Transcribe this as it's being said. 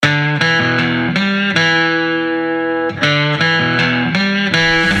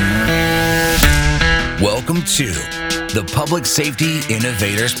to the Public Safety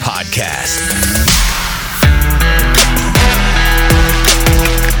Innovators Podcast.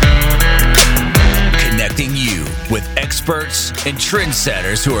 Connecting you with experts and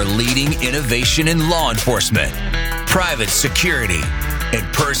trendsetters who are leading innovation in law enforcement, private security, and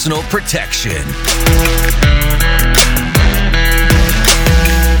personal protection.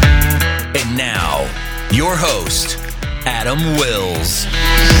 And now, your host, Adam Wills.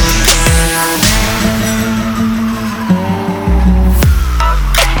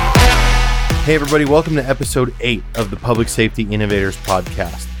 Hey everybody, welcome to episode 8 of the Public Safety Innovators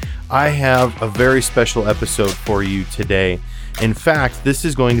Podcast. I have a very special episode for you today. In fact, this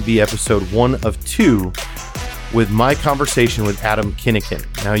is going to be episode 1 of 2 with my conversation with Adam Kinakin.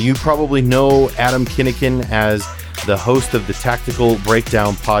 Now, you probably know Adam Kinakin as the host of the Tactical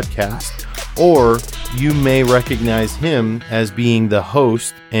Breakdown podcast, or you may recognize him as being the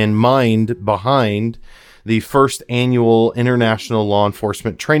host and mind behind the first annual International Law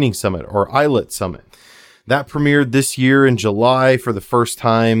Enforcement Training Summit, or ILET Summit. That premiered this year in July for the first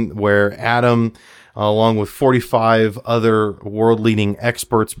time, where Adam, along with 45 other world-leading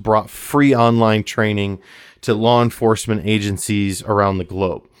experts, brought free online training to law enforcement agencies around the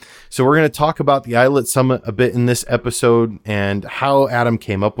globe. So we're going to talk about the ILET Summit a bit in this episode and how Adam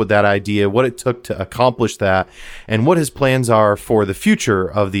came up with that idea, what it took to accomplish that, and what his plans are for the future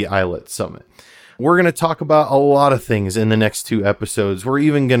of the ILET Summit. We're going to talk about a lot of things in the next 2 episodes. We're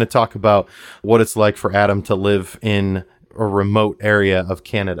even going to talk about what it's like for Adam to live in a remote area of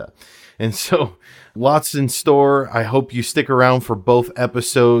Canada. And so lots in store. I hope you stick around for both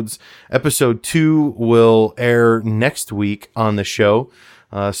episodes. Episode 2 will air next week on the show.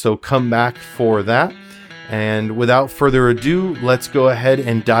 So come back for that. And without further ado, let's go ahead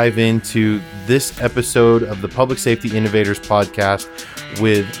and dive into this episode of the Public Safety Innovators Podcast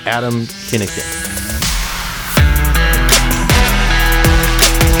with Adam Kinakin.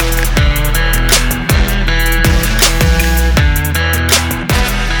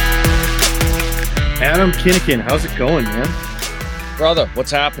 Adam Kinakin, how's it going, man? Brother,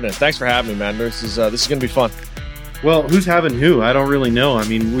 what's happening? Thanks for having me, man. This is going to be fun. Well, who's having who? I don't really know. I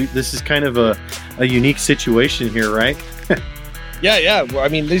mean, this is kind of a unique situation here, right? Yeah. I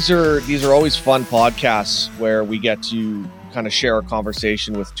mean, these are always fun podcasts where we get to kind of share a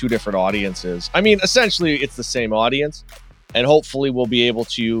conversation with 2 different audiences. I mean, essentially, it's the same audience, and hopefully we'll be able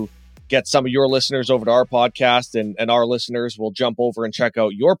to get some of your listeners over to our podcast, and our listeners will jump over and check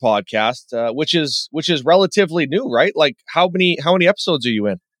out your podcast, which is relatively new, right? Like, how many episodes are you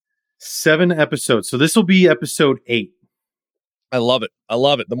in? 7 episodes. So this will be episode 8. I love it.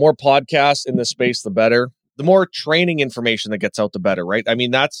 The more podcasts in this space, the better. The more training information that gets out, the better, right? I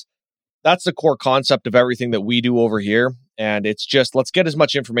mean, that's the core concept of everything that we do over here. And it's just, let's get as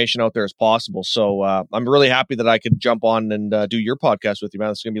much information out there as possible. So I'm really happy that I could jump on and do your podcast with you, man.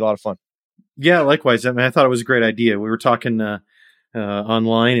 It's going to be a lot of fun. Yeah, likewise. I mean, I thought it was a great idea. We were talking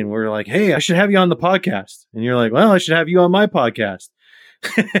online, and we were like, hey, I should have you on the podcast. And you're like, well, I should have you on my podcast.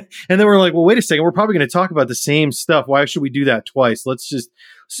 And then we're like, well, wait a second. We're probably going to talk about the same stuff. Why should we do that twice? Let's just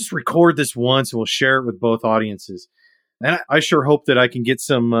record this once, and we'll share it with both audiences. And I sure hope that I can get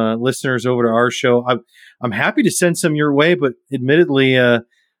some listeners over to our show. I'm happy to send some your way, but admittedly,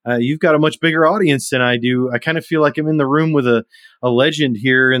 you've got a much bigger audience than I do. I kind of feel like I'm in the room with a legend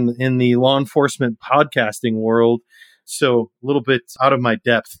here in the law enforcement podcasting world. So a little bit out of my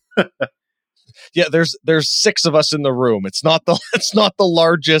depth. Yeah, there's 6 of us in the room. It's not the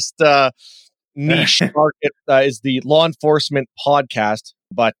largest niche market is the law enforcement podcast,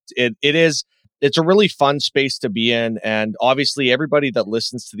 but it's a really fun space to be in. And obviously, everybody that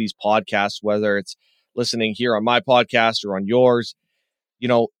listens to these podcasts, whether it's listening here on my podcast or on yours,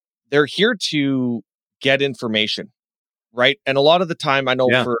 they're here to get information, right? And a lot of the time, I know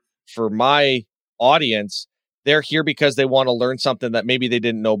for my audience, they're here because they want to learn something that maybe they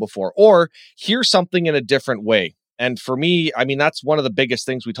didn't know before, or hear something in a different way. And for me, I mean, that's one of the biggest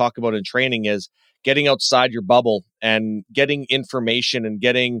things we talk about in training is getting outside your bubble and getting information and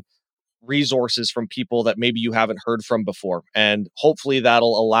getting resources from people that maybe you haven't heard from before. And hopefully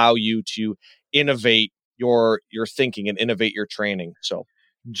that'll allow you to innovate your thinking and innovate your training. So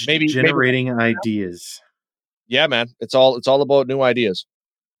maybe generating ideas. Yeah, man. It's all about new ideas.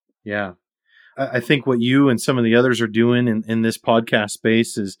 Yeah. I think what you and some of the others are doing in this podcast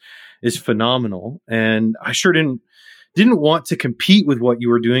space is phenomenal. And I sure didn't want to compete with what you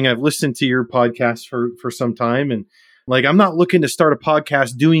were doing. I've listened to your podcast for some time, and like, I'm not looking to start a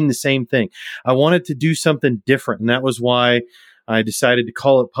podcast doing the same thing. I wanted to do something different. And that was why I decided to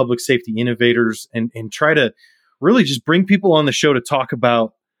call it Public Safety Innovators and try to really just bring people on the show to talk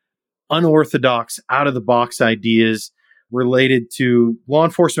about unorthodox, out of the box ideas related to law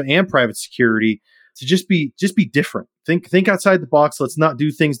enforcement and private security to just be different. Think outside the box. Let's not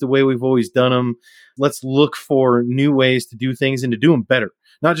do things the way we've always done them. Let's look for new ways to do things and to do them better,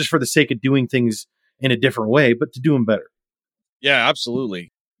 not just for the sake of doing things in a different way, but to do them better. Yeah,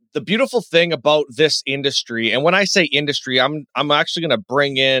 absolutely. The beautiful thing about this industry, and when I say industry, I'm actually going to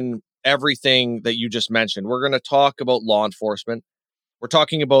bring in everything that you just mentioned. We're going to talk about law enforcement. We're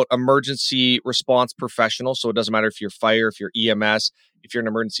talking about emergency response professionals. So it doesn't matter if you're fire, if you're EMS, if you're in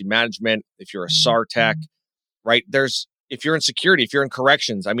emergency management, if you're a SAR tech, right? If you're in security, if you're in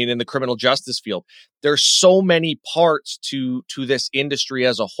corrections, I mean, in the criminal justice field, there's so many parts to this industry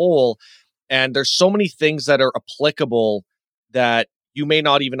as a whole. And there's so many things that are applicable that you may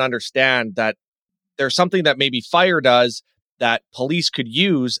not even understand, that there's something that maybe fire does that police could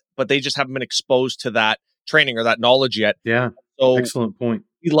use, but they just haven't been exposed to that training or that knowledge yet. Yeah. So excellent point.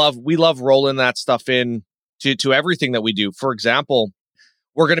 We love rolling that stuff in to everything that we do. For example,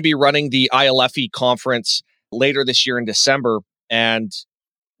 we're going to be running the ILET conference later this year in December. And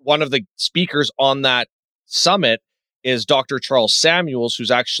one of the speakers on that summit is Dr. Charles Samuels,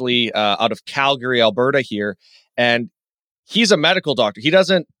 who's actually out of Calgary, Alberta here. And he's a medical doctor. He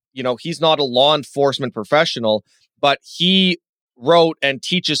doesn't, he's not a law enforcement professional, but he wrote and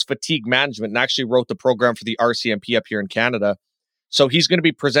teaches fatigue management and actually wrote the program for the RCMP up here in Canada. So he's going to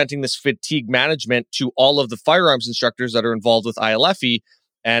be presenting this fatigue management to all of the firearms instructors that are involved with ILET.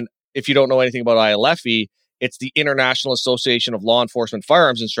 And if you don't know anything about ILET, it's the International Association of Law Enforcement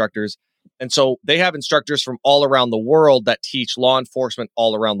Firearms Instructors. And so they have instructors from all around the world that teach law enforcement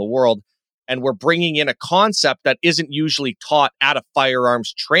all around the world. And we're bringing in a concept that isn't usually taught at a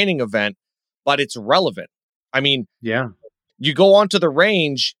firearms training event, but it's relevant. I mean, yeah. You go onto the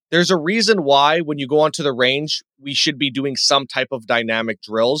range, there's a reason why when you go onto the range, we should be doing some type of dynamic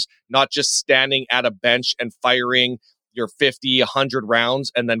drills, not just standing at a bench and firing your 50, 100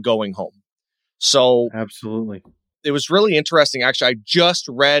 rounds and then going home. So absolutely. It was really interesting. Actually, I just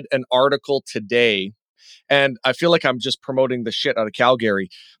read an article today, and I feel like I'm just promoting the shit out of Calgary.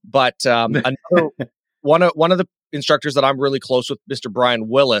 But one of the instructors that I'm really close with, Mr. Brian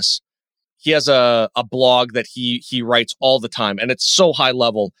Willis, he has a blog that he writes all the time, and it's so high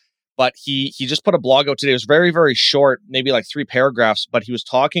level. But he just put a blog out today. It was very, very short, maybe like 3 paragraphs. But he was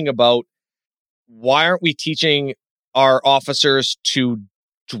talking about why aren't we teaching our officers to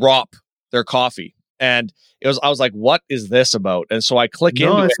drop their coffee? And I was like, what is this about? And so I click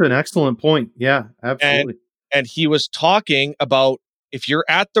into it. No, that's an excellent point. Yeah, absolutely. And he was talking about, if you're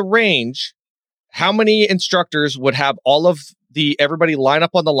at the range, how many instructors would have everybody line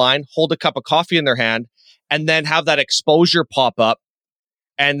up on the line, hold a cup of coffee in their hand, and then have that exposure pop up,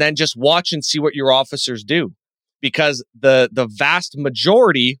 and then just watch and see what your officers do. Because the vast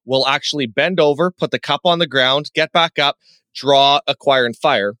majority will actually bend over, put the cup on the ground, get back up, draw, acquire, and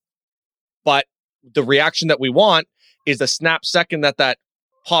fire. But the reaction that we want is the snap second that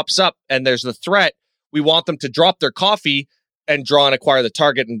pops up and there's the threat. We want them to drop their coffee and draw and acquire the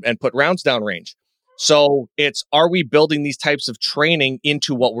target and put rounds down range. So are we building these types of training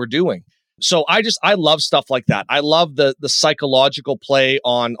into what we're doing? So I love stuff like that. I love the psychological play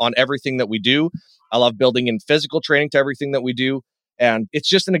on everything that we do. I love building in physical training to everything that we do. And it's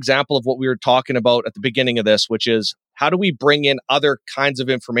just an example of what we were talking about at the beginning of this, which is how do we bring in other kinds of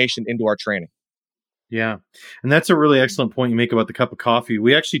information into our training? Yeah. And that's a really excellent point you make about the cup of coffee.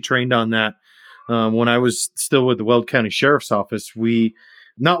 We actually trained on that when I was still with the Weld County Sheriff's Office.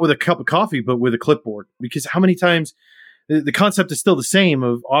 Not with a cup of coffee, but with a clipboard, because how many times the concept is still the same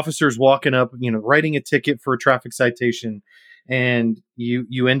of officers walking up, writing a ticket for a traffic citation, and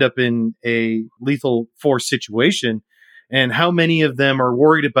you end up in a lethal force situation. And how many of them are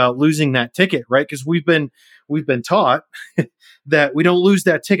worried about losing that ticket, right? Because we've been taught that we don't lose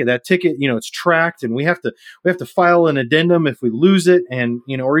that ticket. That ticket, it's tracked, and we have to file an addendum if we lose it, and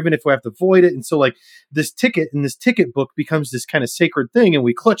or even if we have to void it. And so, like, this ticket in this ticket book becomes this kind of sacred thing, and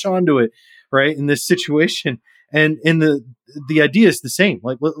we clutch onto it, right? In this situation, and the idea is the same.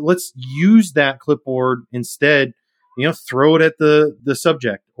 Like, let's use that clipboard instead. Throw it at the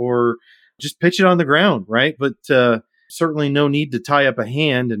subject, or just pitch it on the ground, right? But certainly no need to tie up a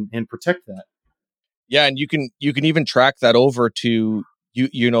hand and protect that. Yeah, and you can even track that over to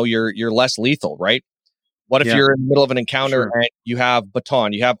you're less lethal, right? What if you're in the middle of an encounter and you have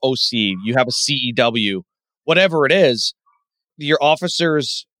baton, you have OC, you have a CEW, whatever it is, your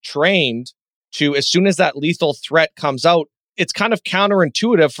officers trained to, as soon as that lethal threat comes out, it's kind of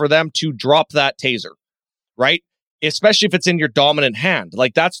counterintuitive for them to drop that taser, right? Especially if it's in your dominant hand.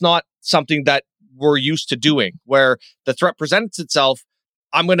 Like, that's not something that we're used to doing, where the threat presents itself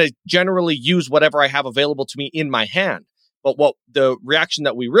I'm going to generally use whatever I have available to me in my hand. But what the reaction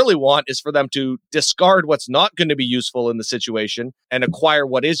that we really want is for them to discard what's not going to be useful in the situation and acquire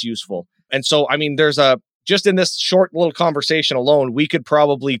what is useful. And so, I mean, just in this short little conversation alone, we could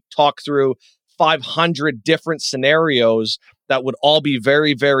probably talk through 500 different scenarios that would all be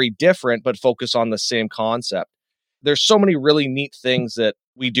very, very different, but focus on the same concept. There's so many really neat things that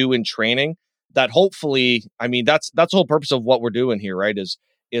we do in training that hopefully, I mean, that's the whole purpose of what we're doing here, right?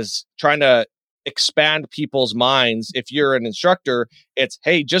 Is trying to expand people's minds. If you're an instructor, it's,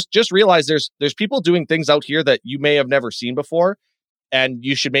 hey, just realize there's people doing things out here that you may have never seen before, and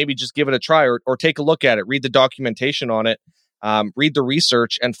you should maybe just give it a try or take a look at it, read the documentation on it, read the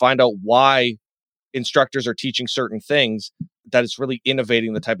research, and find out why instructors are teaching certain things, that it's really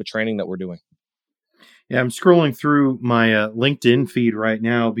innovating the type of training that we're doing. Yeah, I'm scrolling through my LinkedIn feed right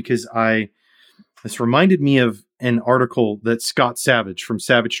now because this reminded me of an article that Scott Savage from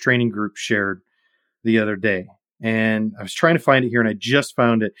Savage Training Group shared the other day. And I was trying to find it here and I just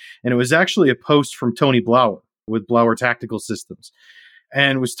found it. And it was actually a post from Tony Blauer with Blauer Tactical Systems,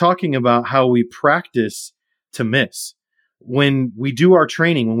 and was talking about how we practice to miss. When we do our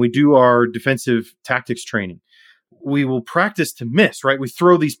training, when we do our defensive tactics training, we will practice to miss, right? We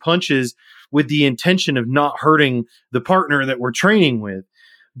throw these punches with the intention of not hurting the partner that we're training with.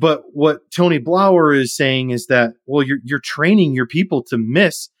 But what Tony Blauer is saying is that, well, you're training your people to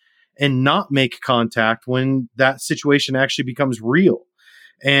miss and not make contact when that situation actually becomes real.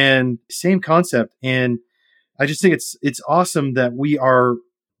 And same concept. And I just think it's awesome that we are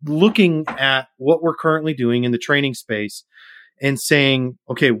looking at what we're currently doing in the training space and saying,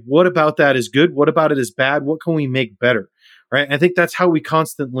 okay, what about that is good? What about it is bad? What can we make better? Right. And I think that's how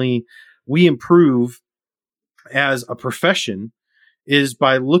we improve as a profession, is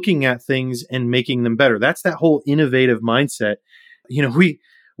by looking at things and making them better. That's that whole innovative mindset. You know,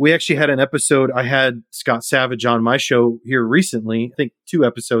 we actually had an episode. I had Scott Savage on my show here recently, I think 2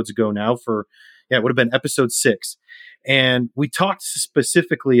 episodes ago now it would have been episode 6. And we talked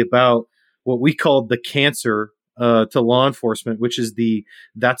specifically about what we called the cancer to law enforcement, which is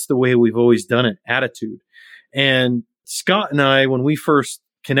that's the way we've always done it attitude. And Scott and I, when we first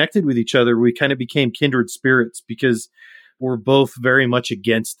connected with each other, we kind of became kindred spirits because we're both very much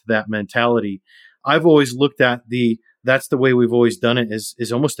against that mentality. I've always looked at that's the way we've always done it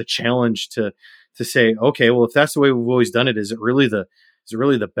is almost a challenge to say, okay, well, if that's the way we've always done it, is it really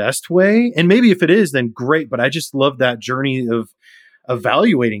the best way? And maybe if it is, then great. But I just love that journey of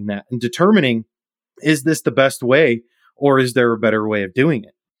evaluating that and determining, is this the best way or is there a better way of doing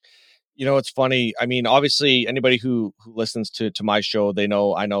it? You know, it's funny. I mean, obviously, anybody who listens to my show,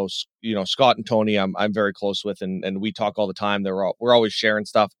 I know, Scott and Tony, I'm very close with, and we talk all the time. We're always sharing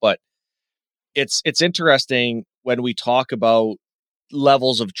stuff, but it's interesting when we talk about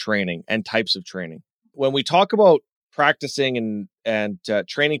levels of training and types of training. When we talk about practicing and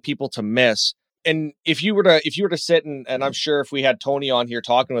training people to miss, and if you were to sit and I'm sure if we had Tony on here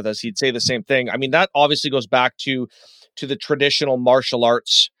talking with us, he'd say the same thing. I mean, that obviously goes back to the traditional martial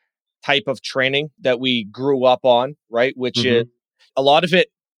arts type of training that we grew up on, right? Which is a lot of it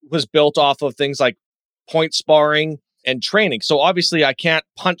was built off of things like point sparring and training. So obviously I can't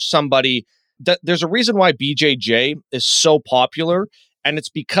punch somebody. There's a reason why BJJ is so popular, and it's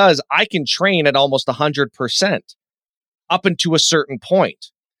because I can train at almost 100% up into a certain point.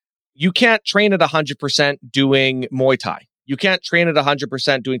 You can't train at 100% doing Muay Thai. You can't train at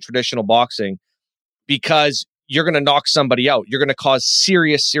 100% doing traditional boxing because you're going to knock somebody out. You're going to cause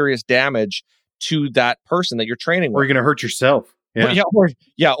serious, serious damage to that person that you're training with. Or you're going to hurt yourself.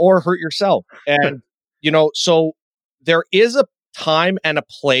 Yeah. Or hurt yourself. And, so there is a time and a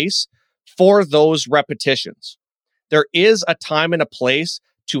place for those repetitions. There is a time and a place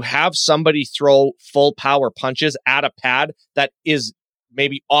to have somebody throw full power punches at a pad that is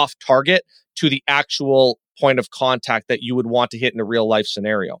maybe off target to the actual point of contact that you would want to hit in a real life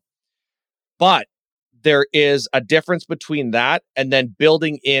scenario. But there is a difference between that and then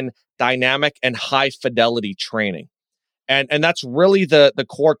building in dynamic and high fidelity training. And that's really the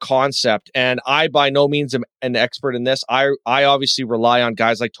core concept. And I by no means am an expert in this. I obviously rely on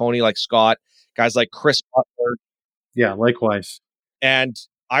guys like Tony, like Scott, guys like Chris Butler. Yeah, likewise. And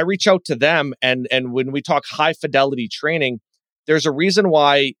I reach out to them. And when we talk high fidelity training, there's a reason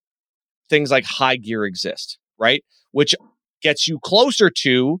why things like high gear exist, right? Which gets you closer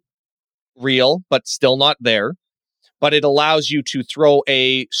to real, but still not there. But it allows you to throw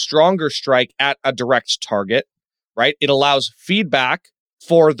a stronger strike at a direct target, right? It allows feedback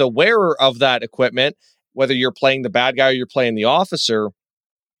for the wearer of that equipment, whether you're playing the bad guy or you're playing the officer.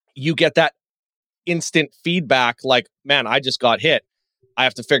 You get that instant feedback like, man, I just got hit. I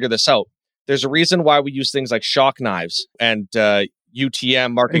have to figure this out. There's a reason why we use things like shock knives and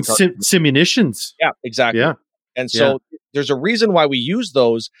UTM marking simunitions. Yeah, exactly. Yeah. And so there's a reason why we use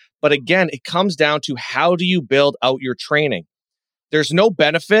those. But again, it comes down to how do you build out your training? There's no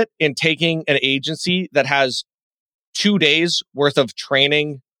benefit in taking an agency that has 2 days worth of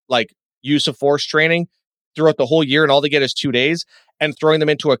training, like use of force training throughout the whole year, and all they get is 2 days, and throwing them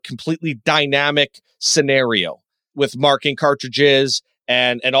into a completely dynamic scenario with marking cartridges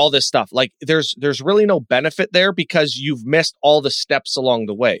and all this stuff. Like there's really no benefit there because you've missed all the steps along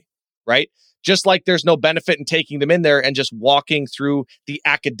the way, right? Just like there's no benefit in taking them in there and just walking through the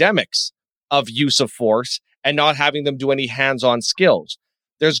academics of use of force and not having them do any hands-on skills.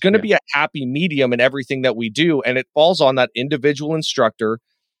 There's going to be a happy medium in everything that we do, and it falls on that individual instructor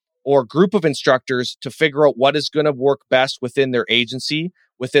or group of instructors to figure out what is going to work best within their agency,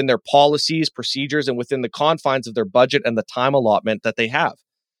 within their policies, procedures, and within the confines of their budget and the time allotment that they have.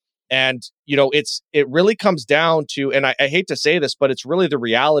 And, it really comes down to, and I hate to say this, but it's really the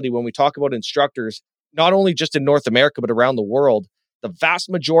reality when we talk about instructors, not only just in North America, but around the world, the vast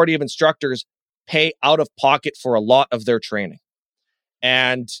majority of instructors pay out of pocket for a lot of their training.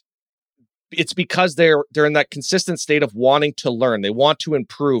 And it's because they're in that consistent state of wanting to learn. They want to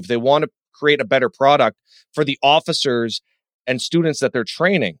improve. They want to create a better product for the officers and students that they're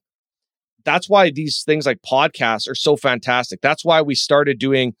training. That's why these things like podcasts are so fantastic. That's why we started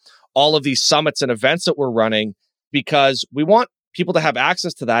doing all of these summits and events that we're running, because we want people to have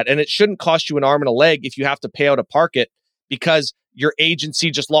access to that. And it shouldn't cost you an arm and a leg if you have to pay out of pocket because your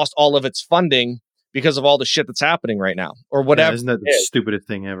agency just lost all of its funding because of all the shit that's happening right now or whatever. Isn't that the stupidest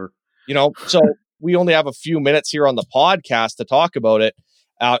thing ever? So we only have a few minutes here on the podcast to talk about it.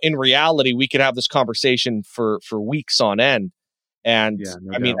 In reality, we could have this conversation for weeks on end. And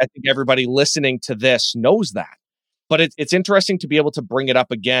I think everybody listening to this knows that. But it's interesting to be able to bring it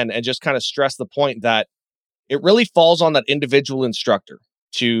up again and just kind of stress the point that it really falls on that individual instructor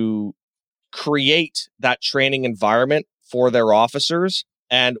to create that training environment for their officers.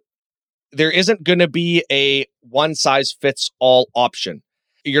 And there isn't going to be a one-size-fits-all option.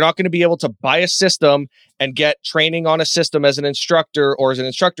 You're not going to be able to buy a system and get training on a system as an instructor or as an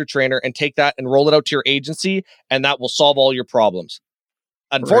instructor trainer and take that and roll it out to your agency, and that will solve all your problems.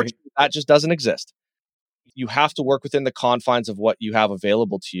 Unfortunately, that just doesn't exist. You have to work within the confines of what you have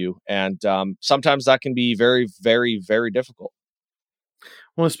available to you. And sometimes that can be very, very, very difficult.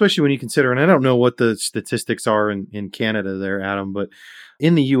 Well, especially when you consider, and I don't know what the statistics are in Canada there, Adam, but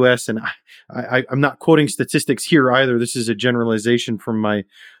in the U.S., and I'm not quoting statistics here either. This is a generalization from my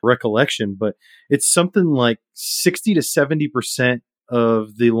recollection, but it's something like 60 to 70%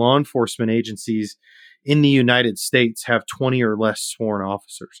 of the law enforcement agencies in the United States have 20 or less sworn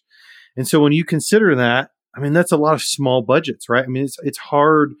officers. And so when you consider that, I mean, that's a lot of small budgets, right? I mean, it's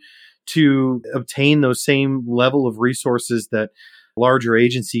hard to obtain those same level of resources that larger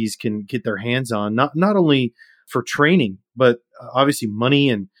agencies can get their hands on, not only for training, but obviously money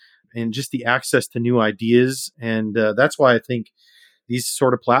and just the access to new ideas. And that's why I think these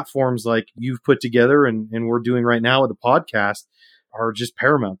sort of platforms like you've put together and we're doing right now with the podcast are just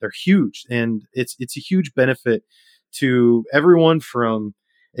paramount. They're huge. And it's a huge benefit to everyone from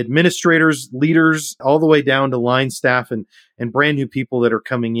administrators, leaders, all the way down to line staff and brand new people that are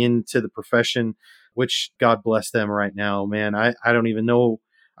coming into the profession, which God bless them right now, man. I don't even know.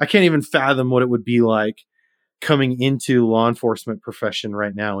 I can't even fathom what it would be like coming into law enforcement profession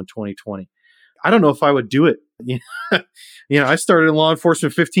right now in 2020. I don't know if I would do it. I started in law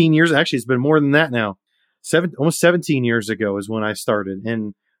enforcement 15 years. Actually, it's been more than that now. Almost 17 years ago is when I started, and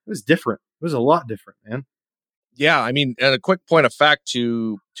it was different. It was a lot different, man. Yeah, I mean, and a quick point of fact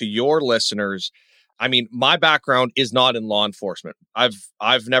to your listeners, I mean, my background is not in law enforcement.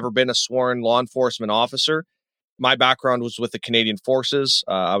 I've never been a sworn law enforcement officer. My background was with the Canadian Forces.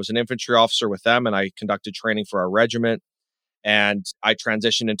 I was an infantry officer with them, and I conducted training for our regiment. And I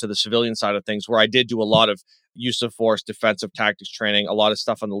transitioned into the civilian side of things, where I did do a lot of use of force, defensive tactics training, a lot of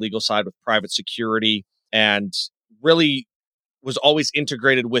stuff on the legal side with private security, and really was always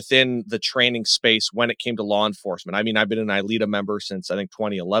integrated within the training space when it came to law enforcement. I mean, I've been an ILET member since I think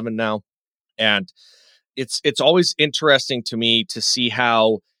 2011 now. And it's always interesting to me to see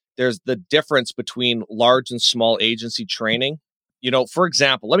how there's the difference between large and small agency training. For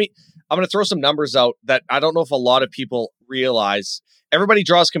example, I'm going to throw some numbers out that I don't know if a lot of people realize. Everybody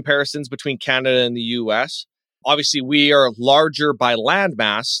draws comparisons between Canada and the US. Obviously, we are larger by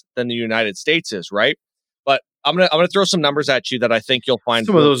landmass than the United States is, right? But I'm gonna throw some numbers at you that I think you'll find.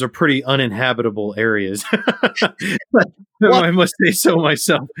 Some of those are pretty uninhabitable areas. I must say so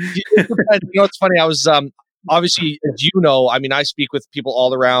myself. It's funny. I was obviously, as you know, I mean, I speak with people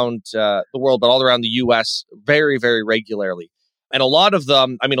all around the world, but all around the US very, very regularly. And a lot of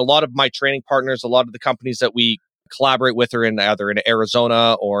them, I mean, a lot of my training partners, a lot of the companies that we collaborate with are in either in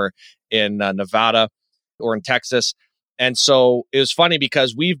Arizona or in Nevada or in Texas. And so it was funny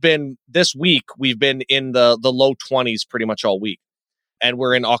because this week, we've been in the low 20s pretty much all week. And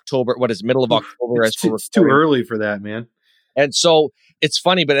we're in October, middle of October? It's too early for that, man. And so it's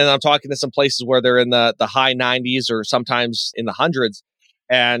funny, and I'm talking to some places where they're in the high 90s or sometimes in the hundreds.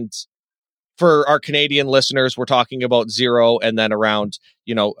 And for our Canadian listeners, we're talking about 0 and then around,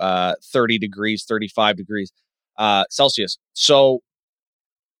 30 degrees, 35 degrees Celsius. So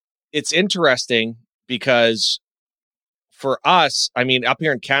it's interesting because for us, I mean, up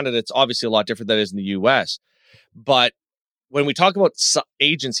here in Canada, it's obviously a lot different than it is in the US. But when we talk about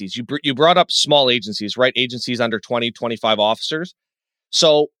agencies, you brought up small agencies, right? Agencies under 20, 25 officers.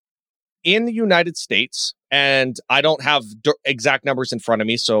 So in the United States, and I don't have exact numbers in front of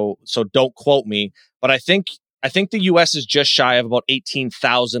me, so don't quote me, but I think the US is just shy of about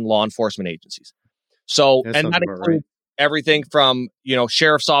 18,000 law enforcement agencies. So, and that includes everything from,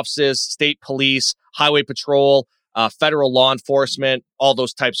 sheriff's offices, state police, highway patrol, federal law enforcement, all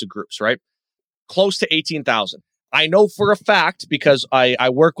those types of groups, right? Close to 18,000. I know for a fact because I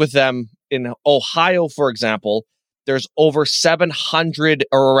work with them in Ohio, for example. There's over 700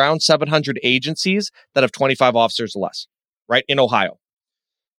 or around 700 agencies that have 25 officers or less, right? In Ohio.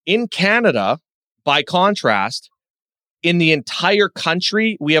 In Canada, by contrast, in the entire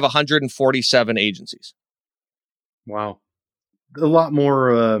country, we have 147 agencies. Wow. A lot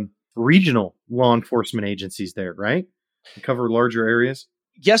more regional law enforcement agencies there, right? To cover larger areas.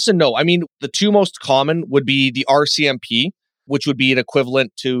 Yes and no. I mean, the two most common would be the RCMP, which would be an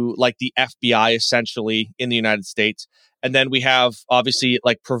equivalent to like the FBI essentially in the United States. And then we have obviously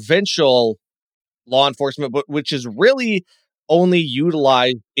like provincial law enforcement, but which is really only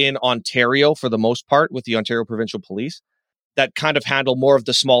utilized in Ontario for the most part with the Ontario Provincial Police that kind of handle more of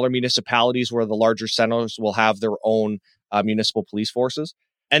the smaller municipalities where the larger centers will have their own municipal police forces.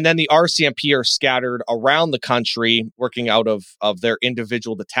 And then the RCMP are scattered around the country, working out of their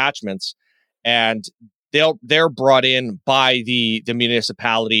individual detachments, and they're brought in by the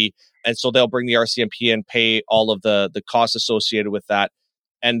municipality, and so they'll bring the RCMP and pay all of the costs associated with that,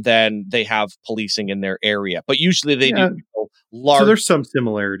 and then they have policing in their area. But usually they do large. So there's some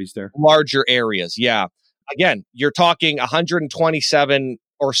similarities there. Larger areas, yeah. Again, you're talking 127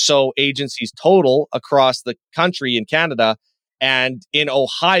 or so agencies total across the country in Canada. And in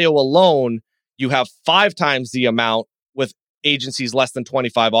Ohio alone, you have 5 times the amount with agencies less than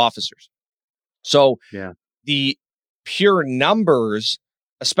 25 officers. So the pure numbers,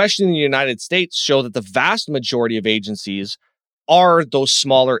 especially in the United States, show that the vast majority of agencies are those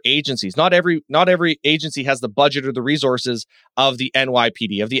smaller agencies. Not every agency has the budget or the resources of the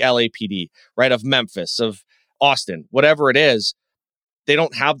NYPD, of the LAPD, right? Of Memphis, of Austin, whatever it is. They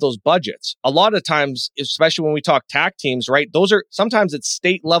don't have those budgets. A lot of times, especially when we talk TAC teams, right? Sometimes it's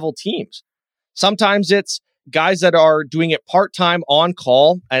state level teams. Sometimes it's guys that are doing it part-time on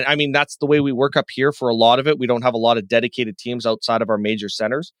call. And I mean, that's the way we work up here for a lot of it. We don't have a lot of dedicated teams outside of our major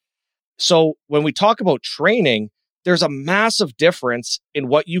centers. So when we talk about training, there's a massive difference in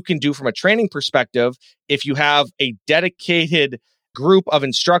what you can do from a training perspective if you have a dedicated group of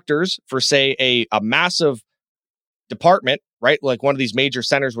instructors for, say, a massive department, right? Like one of these major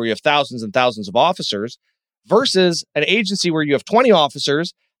centers where you have thousands and thousands of officers versus an agency where you have 20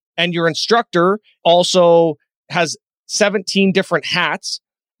 officers and your instructor also has 17 different hats.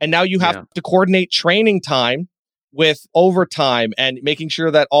 And now you have to coordinate training time with overtime and making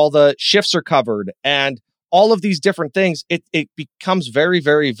sure that all the shifts are covered and all of these different things. It becomes very,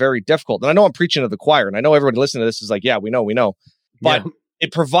 very, very difficult. And I know I'm preaching to the choir, and I know everybody listening to this is like, yeah, we know. But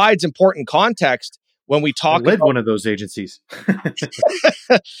it provides important context when we talk about one of those agencies.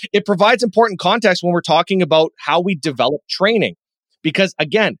 It provides important context when we're talking about how we develop training, because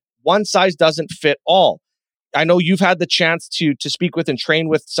again, one size doesn't fit all. I know you've had the chance to speak with and train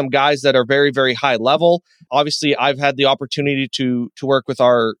with some guys that are very, very high level. Obviously, I've had the opportunity to work with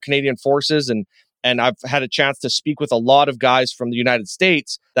our Canadian forces, and I've had a chance to speak with a lot of guys from the United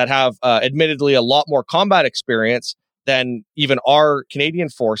States that have admittedly a lot more combat experience than even our Canadian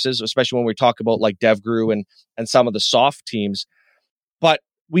forces, especially when we talk about like DevGru and some of the soft teams. But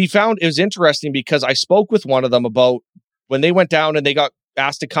we found it was interesting because I spoke with one of them about when they went down and they got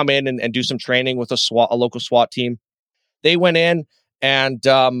asked to come in and do some training with a local SWAT team. They went in and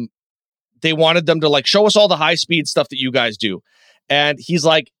they wanted them to like show us all the high speed stuff that you guys do. And he's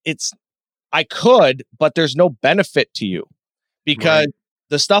like, I could, but there's no benefit to you because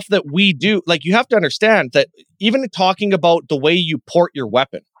the stuff that we do, like you have to understand that even talking about the way you port your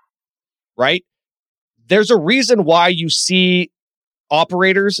weapon, right? There's a reason why you see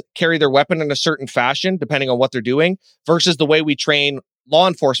operators carry their weapon in a certain fashion, depending on what they're doing, versus the way we train law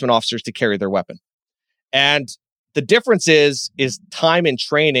enforcement officers to carry their weapon. And the difference is time in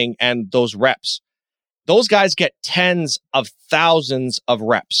training and those reps. Those guys get tens of thousands of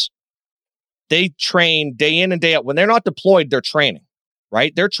reps. They train day in and day out. When they're not deployed, they're training,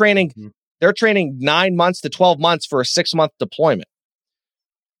 right? They're training 9 months to 12 months for a 6-month deployment.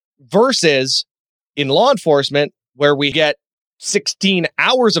 Versus in law enforcement, where we get 16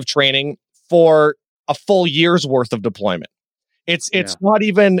 hours of training for a full year's worth of deployment. It's not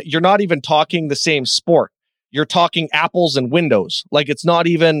even, you're not even talking the same sport. You're talking apples and windows. Like it's not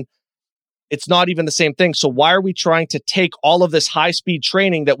even the same thing. So why are we trying to take all of this high speed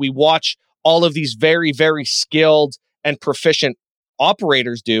training that we watch all of these very, very skilled and proficient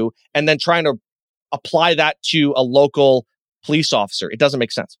operators do, and then trying to apply that to a local police officer? It doesn't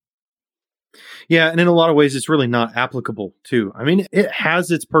make sense. Yeah, and in a lot of ways, it's really not applicable too. I mean, it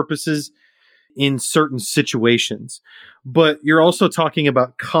has its purposes in certain situations, but you're also talking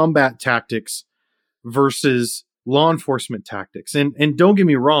about combat tactics versus law enforcement tactics. And don't get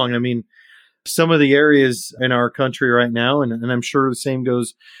me wrong, I mean, some of the areas in our country right now, and I'm sure the same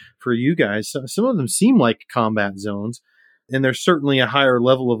goes for you guys, some of them seem like combat zones, and there's certainly a higher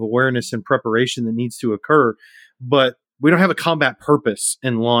level of awareness and preparation that needs to occur, but we don't have a combat purpose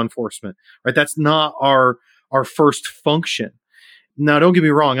in law enforcement, right? That's not our first function. Now, don't get me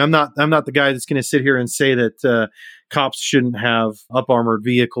wrong. I'm not the guy that's going to sit here and say that cops shouldn't have up-armored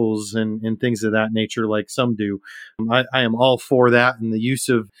vehicles and things of that nature like some do. I am all for that and the use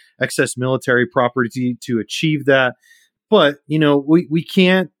of excess military property to achieve that. But, you know, we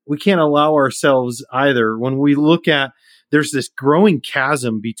can't allow ourselves either. When we look at, there's this growing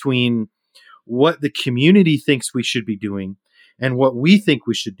chasm between what the community thinks we should be doing and what we think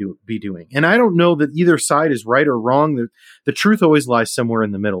we should be doing. And I don't know that either side is right or wrong. The truth always lies somewhere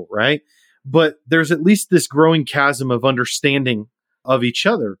in the middle, right? But there's at least this growing chasm of understanding of each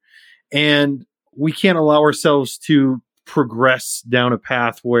other. And we can't allow ourselves to progress down a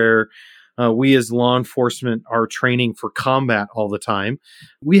path where we as law enforcement are training for combat all the time.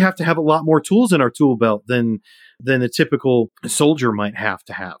 We have to have a lot more tools in our tool belt than a typical soldier might have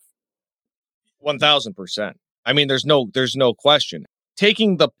to have. 1,000%. I mean, there's no question.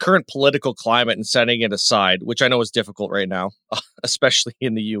 Taking the current political climate and setting it aside, which I know is difficult right now, especially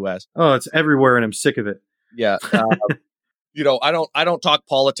in the U.S. Oh, it's everywhere, and I'm sick of it. Yeah, you know, I don't talk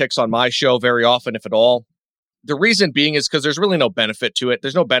politics on my show very often, if at all. The reason being is because there's really no benefit to it.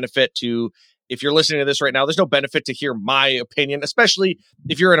 There's no benefit to, if you're listening to this right now, there's no benefit to hear my opinion, especially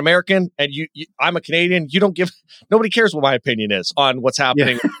if you're an American and I'm a Canadian. Nobody cares what my opinion is on what's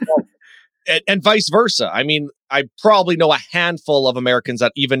happening. Yeah. And vice versa. I mean, I probably know a handful of Americans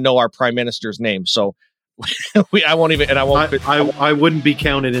that even know our prime minister's name. So I wouldn't be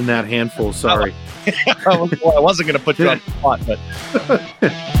counted in that handful. Sorry. Well, I wasn't going to put you on the spot, but.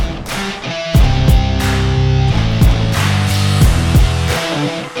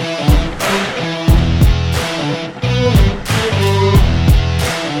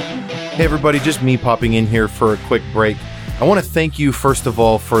 Hey everybody, just me popping in here for a quick break. I want to thank you, first of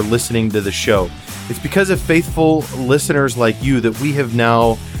all, for listening to the show. It's because of faithful listeners like you that we have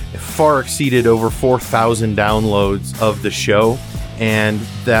now far exceeded over 4,000 downloads of the show, and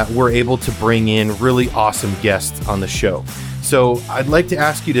that we're able to bring in really awesome guests on the show. So I'd like to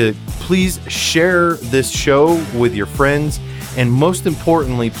ask you to please share this show with your friends, and most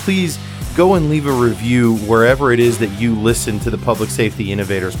importantly, please go and leave a review wherever it is that you listen to the Public Safety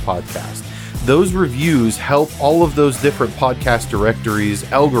Innovators podcast. Those reviews help all of those different podcast directories,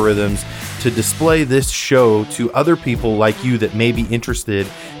 algorithms, to display this show to other people like you that may be interested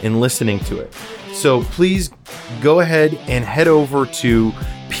in listening to it. So please go ahead and head over to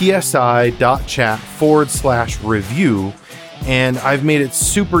psi.chat/review. And I've made it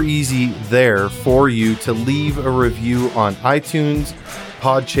super easy there for you to leave a review on iTunes,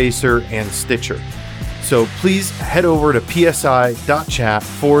 Podchaser, and Stitcher. So please head over to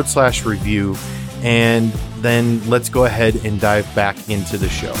psi.chat/review, and then let's go ahead and dive back into the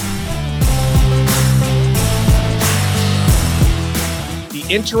show. The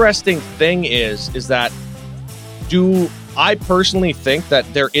interesting thing is that I personally think that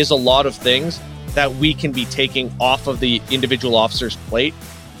there is a lot of things that we can be taking off of the individual officer's plate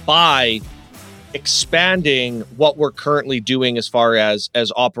by expanding what we're currently doing as far as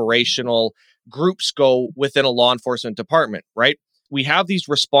operational groups go within a law enforcement department, right? We have these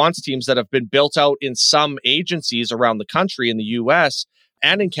response teams that have been built out in some agencies around the country in the US,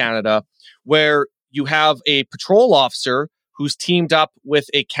 and in Canada, where you have a patrol officer who's teamed up with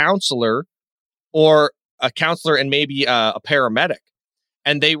a counselor or a counselor and maybe a paramedic,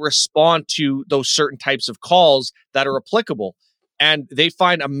 and they respond to those certain types of calls that are applicable. And they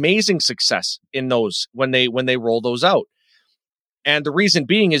find amazing success in those when they roll those out. And the reason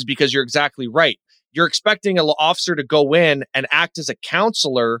being is because you're exactly right. You're expecting an officer to go in and act as a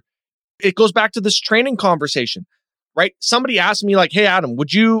counselor. It goes back to this training conversation, right? Somebody asked me like, hey, Adam,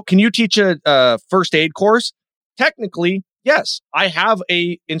 can you teach a first aid course? Technically, yes. I have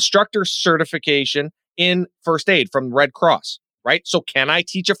a instructor certification in first aid from Red Cross, right? So can I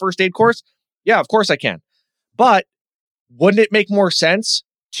teach a first aid course? Yeah, of course I can. But wouldn't it make more sense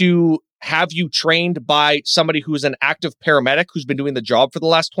to have you trained by somebody who's an active paramedic who's been doing the job for the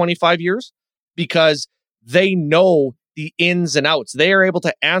last 25 years? Because they know the ins and outs. They are able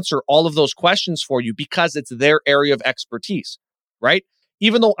to answer all of those questions for you because it's their area of expertise, right?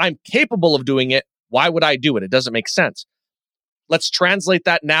 Even though I'm capable of doing it, why would I do it? It doesn't make sense. Let's translate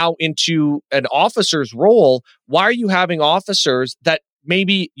that now into an officer's role. Why are you having officers that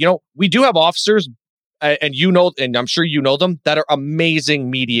maybe, we do have officers, and and I'm sure you know them, that are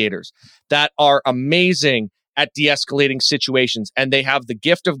amazing mediators, that are amazing at de-escalating situations, and they have the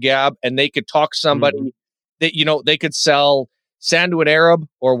gift of gab, and they could talk somebody that, they could sell sand to an Arab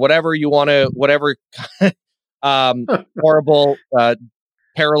or whatever you want to, whatever horrible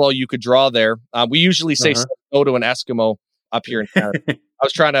parallel you could draw there. We usually say no to an Eskimo up here in Canada. I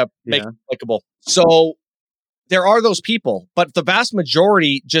was trying to make it applicable. So there are those people, but the vast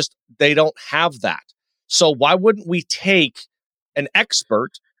majority they don't have that. So why wouldn't we take an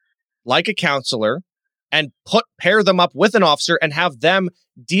expert like a counselor and pair them up with an officer and have them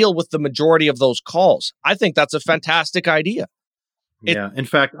deal with the majority of those calls? I think that's a fantastic idea. In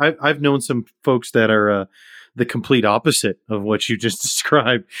fact, I've known some folks that are the complete opposite of what you just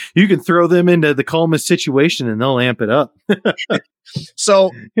described. You can throw them into the calmest situation and they'll amp it up.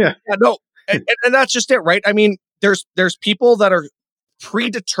 So, no, and that's just it, right? I mean, there's people that are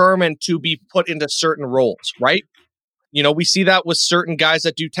predetermined to be put into certain roles, right? We see that with certain guys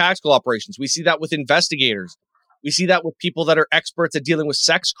that do tactical operations. We see that with investigators. We see that with people that are experts at dealing with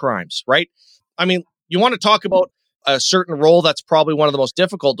sex crimes, right? I mean, you want to talk about a certain role that's probably one of the most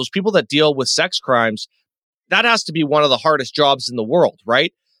difficult. Those people that deal with sex crimes, that has to be one of the hardest jobs in the world,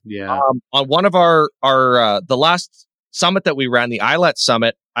 right? Yeah. On one of our the last summit that we ran, the ILET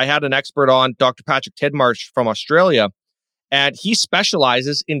Summit, I had an expert on, Dr. Patrick Tidmarsh from Australia, and he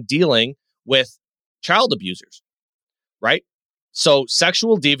specializes in dealing with child abusers, right? So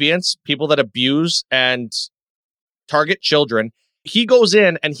sexual deviants, people that abuse and target children, he goes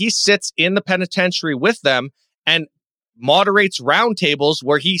in and he sits in the penitentiary with them and moderates roundtables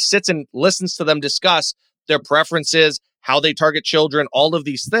where he sits and listens to them discuss their preferences, how they target children, all of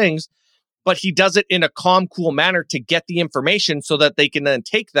these things. But he does it in a calm, cool manner to get the information so that they can then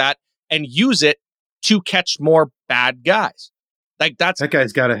take that and use it to catch more bad guys. Like that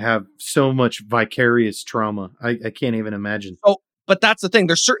guy's got to have so much vicarious trauma. I can't even imagine. So, but that's the thing.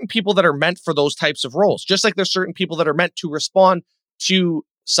 There's certain people that are meant for those types of roles, just like there's certain people that are meant to respond to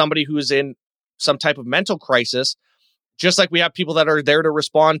somebody who is in some type of mental crisis, just like we have people that are there to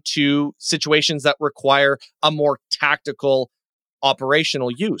respond to situations that require a more tactical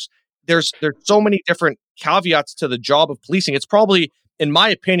operational use. There's so many different caveats to the job of policing. It's probably, in my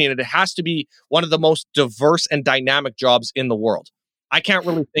opinion, it has to be one of the most diverse and dynamic jobs in the world. I can't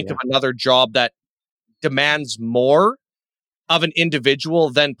really think of another job that demands more of an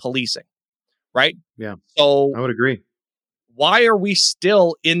individual than policing, right? Yeah. So I would agree. Why are we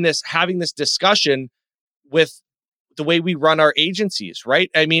still having this discussion with the way we run our agencies, right?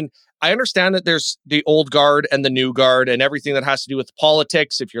 I mean, I understand that there's the old guard and the new guard and everything that has to do with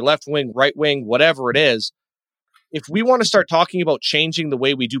politics, if you're left wing, right wing, whatever it is. If we want to start talking about changing the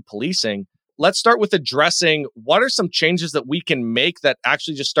way we do policing, let's start with addressing what are some changes that we can make that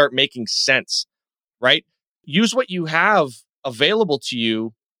actually just start making sense, right? Use what you have available to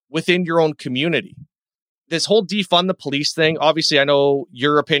you within your own community. This whole defund the police thing, obviously I know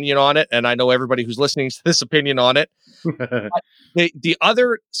your opinion on it, and I know everybody who's listening to this opinion on it. The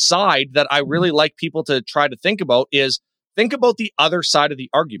other side that I really like people to try to think about is think about the other side of the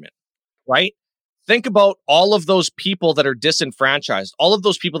argument, right? Think about all of those people that are disenfranchised, all of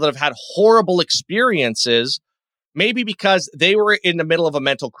those people that have had horrible experiences, maybe because they were in the middle of a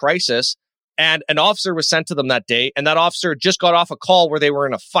mental crisis and an officer was sent to them that day, and that officer just got off a call where they were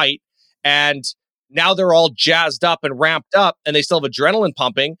in a fight, and now they're all jazzed up and ramped up, and they still have adrenaline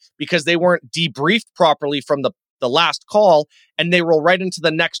pumping because they weren't debriefed properly from the last call, and they roll right into the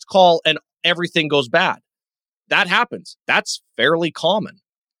next call and everything goes bad. That happens. That's fairly common.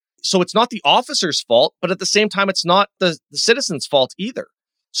 So it's not the officer's fault, but at the same time, it's not the citizen's fault either.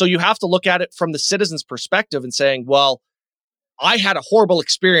 So you have to look at it from the citizen's perspective and saying, well, I had a horrible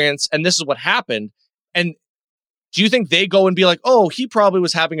experience and this is what happened. And do you think they go and be like, oh, he probably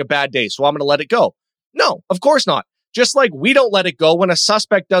was having a bad day, so I'm going to let it go? No, of course not. Just like we don't let it go when a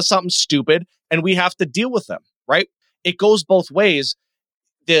suspect does something stupid and we have to deal with them, right? It goes both ways.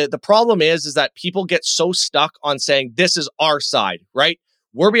 The problem is that people get so stuck on saying, this is our side, right?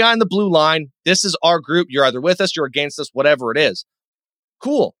 We're behind the blue line. This is our group. You're either with us, you're against us, whatever it is.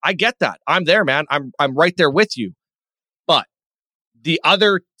 Cool. I get that. I'm there, man. I'm right there with you. But the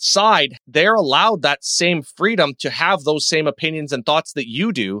other side, they're allowed that same freedom to have those same opinions and thoughts that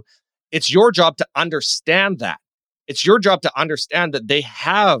you do. It's your job to understand that. It's your job to understand that they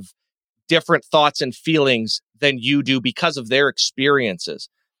have different thoughts and feelings than you do because of their experiences.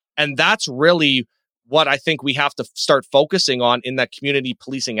 And that's really what I think we have to start focusing on in that community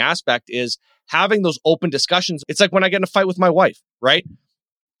policing aspect, is having those open discussions. It's like when I get in a fight with my wife, right?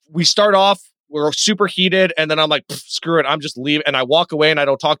 We start off, we're super heated, and then I'm like, screw it, I'm just leaving. And I walk away and I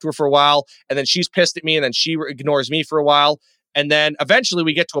don't talk to her for a while. And then she's pissed at me and then she ignores me for a while. And then eventually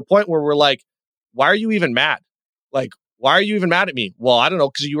we get to a point where we're like, why are you even mad? Like, why are you even mad at me? Well, I don't know,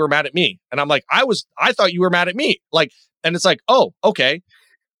 because you were mad at me. And I'm like, I thought you were mad at me. Like, and it's like, oh, okay.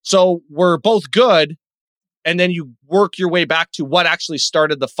 So we're both good. And then you work your way back to what actually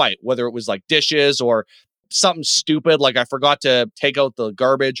started the fight, whether it was like dishes or something stupid, like I forgot to take out the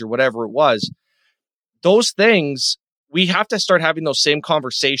garbage or whatever it was. Those things, we have to start having those same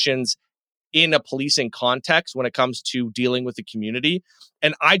conversations in a policing context when it comes to dealing with the community.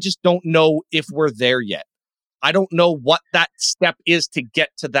 And I just don't know if we're there yet. I don't know what that step is to get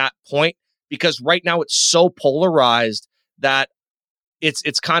to that point, because right now it's so polarized that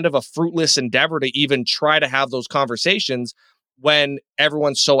it's kind of a fruitless endeavor to even try to have those conversations when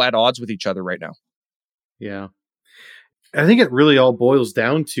everyone's so at odds with each other right now. Yeah. I think it really all boils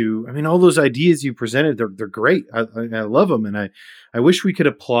down to, I mean, all those ideas you presented, they're great. I love them. And I wish we could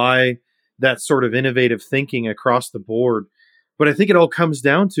apply that sort of innovative thinking across the board. But I think it all comes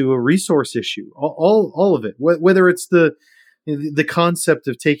down to a resource issue, all of it, whether it's the concept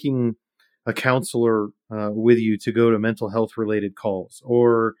of taking a counselor with you to go to mental health related calls,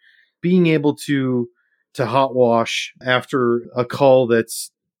 or being able to hot wash after a call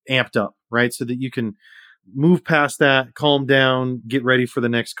that's amped up, right? So that you can move past that, calm down, get ready for the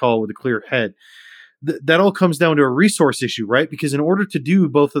next call with a clear head. That all comes down to a resource issue, right? Because in order to do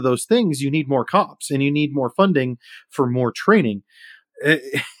both of those things, you need more cops and you need more funding for more training.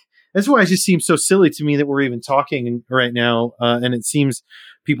 That's why it just seems so silly to me that we're even talking right now. And it seems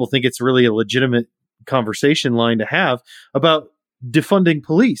people think it's really a legitimate conversation line to have about defunding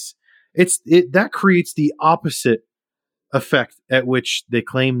police. That creates the opposite effect at which they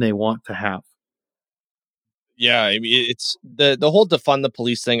claim they want to have. Yeah, I mean, it's the whole defund the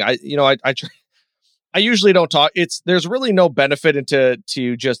police thing. I usually don't talk. There's really no benefit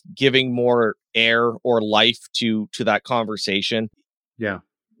into just giving more air or life to that conversation. Yeah.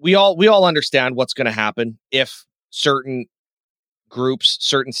 We all understand what's going to happen if certain groups,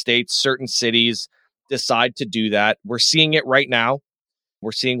 certain states, certain cities decide to do that. We're seeing it right now.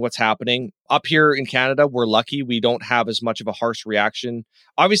 We're seeing what's happening. Up here in Canada, we're lucky. We don't have as much of a harsh reaction.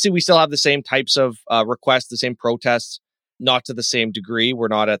 Obviously, we still have the same types of requests, the same protests, not to the same degree. We're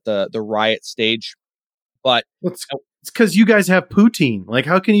not at the riot stage. But it's because you guys have poutine. Like,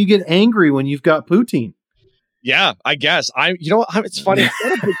 how can you get angry when you've got poutine? Yeah, I guess. It's funny. I'm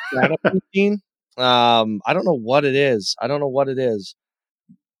not a big fan of poutine. I don't know what it is.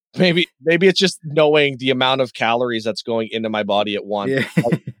 Maybe it's just knowing the amount of calories that's going into my body at once.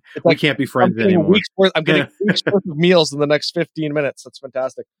 Yeah. We can't be friends anymore. I'm getting weeks worth of meals in the next 15 minutes. That's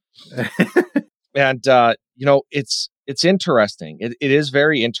fantastic. And it's interesting. It is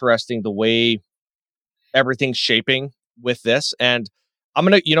very interesting the way everything's shaping with this. And I'm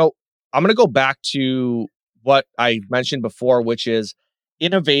gonna go back to what I mentioned before, which is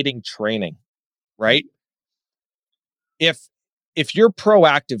innovating training, right? If you're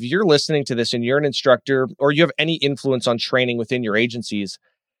proactive, you're listening to this and you're an instructor or you have any influence on training within your agencies,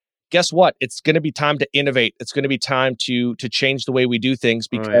 guess what? It's going to be time to innovate. It's going to be time to change the way we do things,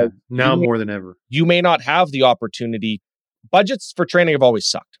 because now more than ever, you may not have the opportunity. Budgets for training have always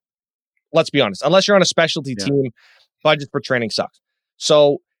sucked. Let's be honest. Unless you're on a specialty team, budgets for training sucks.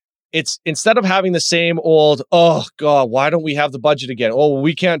 So it's, instead of having the same old, oh God, why don't we have the budget again? Oh, well,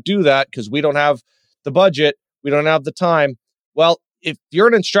 we can't do that because we don't have the budget. We don't have the time. Well, if you're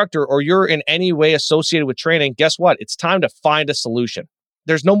an instructor or you're in any way associated with training, guess what? It's time to find a solution.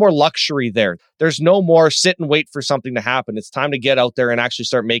 there's no more luxury there. There's no more sit and wait for something to happen. It's time to get out there and actually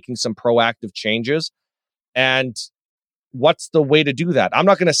start making some proactive changes. And what's the way to do that? I'm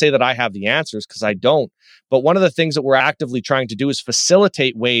not going to say that I have the answers because I don't. But one of the things that we're actively trying to do is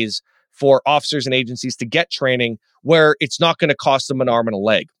facilitate ways for officers and agencies to get training where it's not going to cost them an arm and a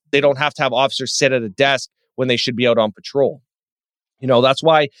leg. They don't have to have officers sit at a desk when they should be out on patrol. That's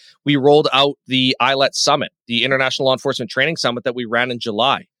why we rolled out the ILET Summit, the International Law Enforcement Training Summit that we ran in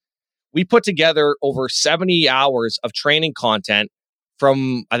July. We put together over 70 hours of training content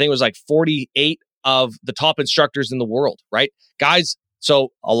from, I think it was like 48 of the top instructors in the world, right? Guys, so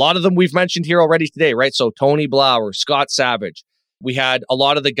a lot of them we've mentioned here already today, right? So Tony Blauer, Scott Savage. We had a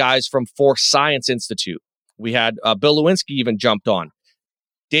lot of the guys from Force Science Institute. We had Bill Lewinsky even jumped on.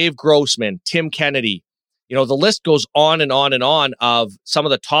 Dave Grossman, Tim Kennedy. The list goes on and on and on of some of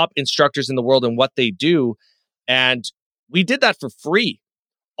the top instructors in the world and what they do. And we did that for free.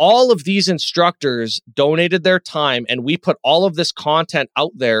 All of these instructors donated their time, and we put all of this content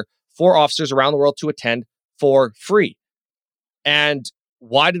out there for officers around the world to attend for free. And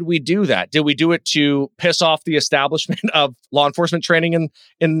why did we do that? Did we do it to piss off the establishment of law enforcement training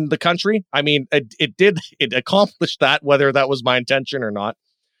in the country? I mean, it accomplished that, whether that was my intention or not.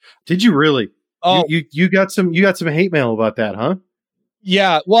 Did you really? Oh, you got some hate mail about that, huh?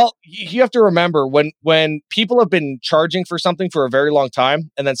 Yeah. Well, you have to remember when people have been charging for something for a very long time,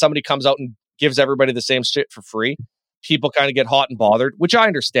 and then somebody comes out and gives everybody the same shit for free, people kind of get hot and bothered, which I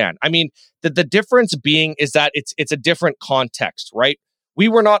understand. I mean, the difference being is that it's a different context, right? We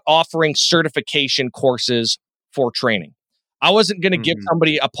were not offering certification courses for training. I wasn't going to give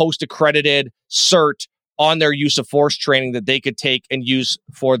somebody a post-accredited cert on their use of force training that they could take and use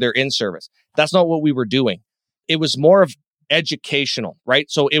for their in-service. That's not what we were doing. It was more of educational, right?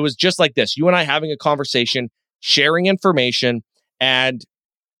 So it was just like this. You and I having a conversation, sharing information, and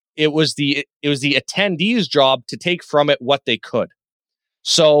it was the attendees' job to take from it what they could.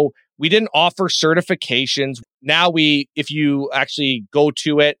 So we didn't offer certifications. Now if you actually go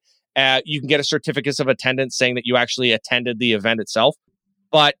to it, you can get a certificate of attendance saying that you actually attended the event itself.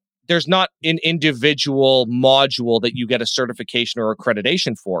 But there's not an individual module that you get a certification or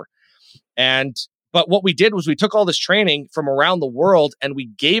accreditation for. But what we did was we took all this training from around the world and we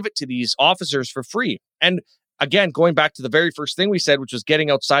gave it to these officers for free. And again, going back to the very first thing we said, which was getting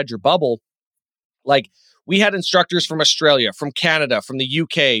outside your bubble, like we had instructors from Australia, from Canada, from the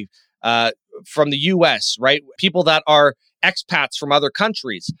UK, from the US, right? People that are expats from other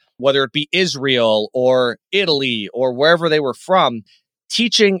countries, whether it be Israel or Italy or wherever they were from,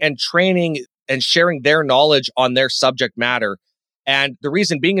 teaching and training and sharing their knowledge on their subject matter. And the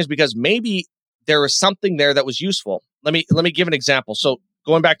reason being is because maybe there was something there that was useful. Let me give an example. So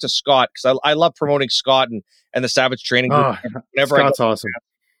going back to Scott, because I love promoting Scott and the Savage Training Group. Scott's awesome.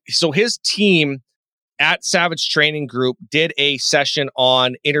 So his team at Savage Training Group did a session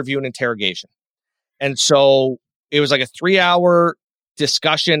on interview and interrogation. And so it was like a 3-hour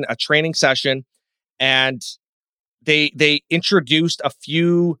discussion, a training session, and they introduced a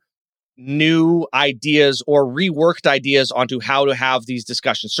few new ideas or reworked ideas onto how to have these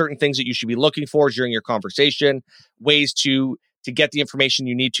discussions, certain things that you should be looking for during your conversation, ways to get the information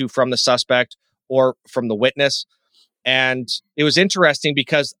you need to from the suspect or from the witness. And it was interesting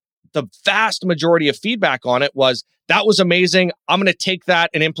because the vast majority of feedback on it was, that was amazing. I'm going to take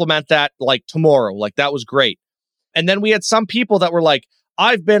that and implement that like tomorrow. Like that was great. And then we had some people that were like,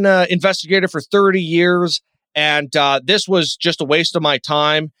 I've been an investigator for 30 years and this was just a waste of my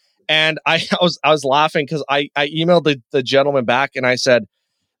time. And I was laughing because I emailed the gentleman back and I said,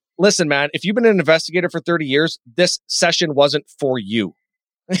 listen, man, if you've been an investigator for 30 years, this session wasn't for you.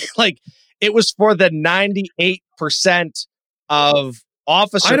 Like it was for the 98% of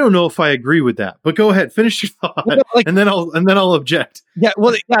officers. I don't know if I agree with that, but go ahead, finish your thought, and then I'll object. Yeah,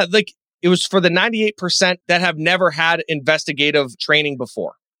 well, yeah, like it was for the 98% that have never had investigative training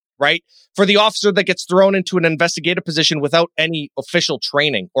before, right? For the officer that gets thrown into an investigative position without any official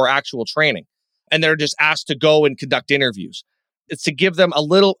training or actual training, and they're just asked to go and conduct interviews. It's to give them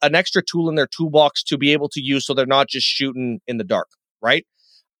an extra tool in their toolbox to be able to use so they're not just shooting in the dark, right?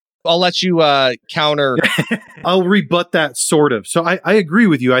 I'll let you counter. I'll rebut that sort of. So I agree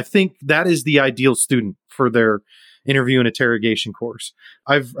with you. I think that is the ideal student for their interview and interrogation course.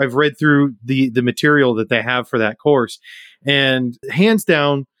 I've read through the material that they have for that course, and hands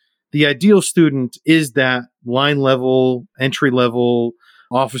down, the ideal student is that line level, entry level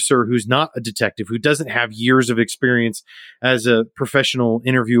officer who's not a detective, who doesn't have years of experience as a professional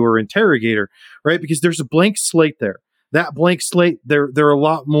interviewer or interrogator, right? Because there's a blank slate there. That blank slate, they're a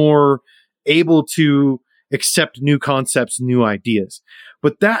lot more able to accept new concepts, new ideas.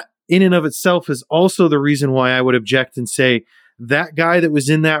 But that in and of itself is also the reason why I would object and say that guy that was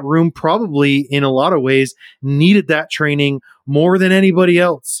in that room probably in a lot of ways needed that training more than anybody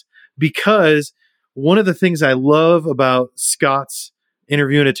else. Because one of the things I love about Scott's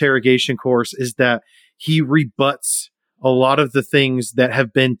interview and interrogation course is that he rebuts a lot of the things that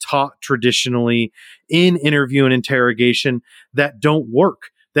have been taught traditionally in interview and interrogation that don't work,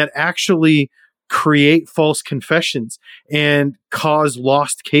 that actually create false confessions and cause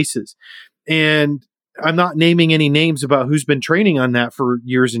lost cases. And I'm not naming any names about who's been training on that for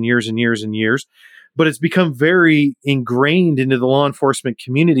years and years and years and years, but it's become very ingrained into the law enforcement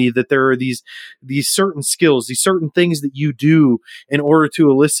community that there are these certain skills, these certain things that you do in order to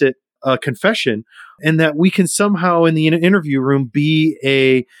elicit a confession, and that we can somehow in the interview room be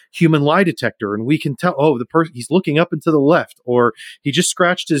a human lie detector, and we can tell, oh, the person, he's looking up and to the left, or he just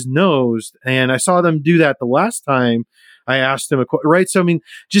scratched his nose, and I saw them do that the last time I asked him a question, right? So, I mean,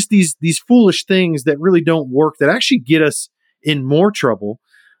 just these foolish things that really don't work, that actually get us in more trouble.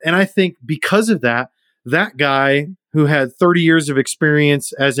 And I think because of that, that guy who had 30 years of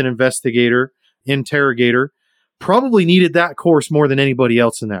experience as an investigator, interrogator, probably needed that course more than anybody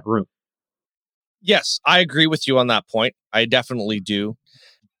else in that room. Yes, I agree with you on that point. I definitely do.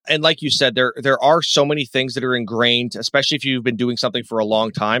 And like you said, there are so many things that are ingrained, especially if you've been doing something for a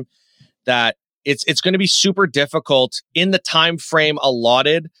long time, that it's going to be super difficult in the time frame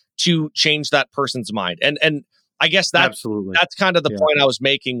allotted to change that person's mind. And I guess that's kind of the point I was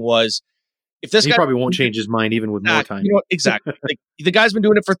making was, if this guy probably won't change his mind even with more time. You know, exactly. Like, the guy's been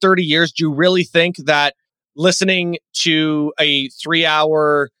doing it for 30 years. Do you really think that listening to a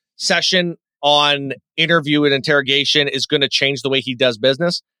 3-hour session on interview and interrogation is going to change the way he does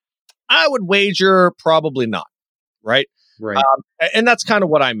business? I would wager probably not. Right. Right. And that's kind of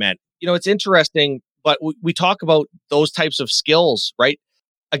what I meant. You know, it's interesting, but we talk about those types of skills, right?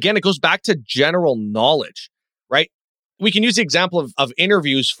 Again, it goes back to general knowledge, right? We can use the example of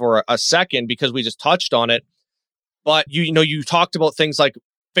interviews for a second because we just touched on it. But, you talked about things like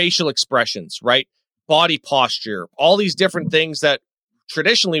facial expressions, right? Body posture, all these different things that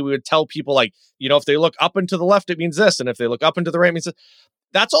traditionally we would tell people, like, if they look up and to the left, it means this. And if they look up and to the right, it means this.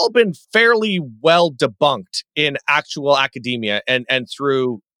 That's all been fairly well debunked in actual academia and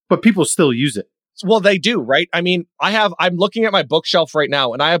through. But people still use it. Well, they do, right? I mean, I'm looking at my bookshelf right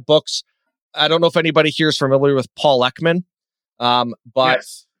now, and I have books. I don't know if anybody here is familiar with Paul Ekman, but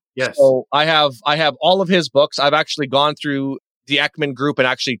yes. So I have all of his books. I've actually gone through the Ekman group and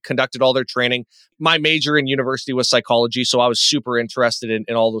actually conducted all their training. My major in university was psychology, so I was super interested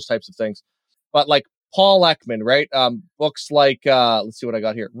in all those types of things. But like Paul Ekman, right? Books like, let's see what I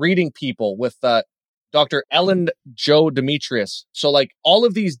got here. Reading People with Dr. Ellen Joe Demetrius. So like all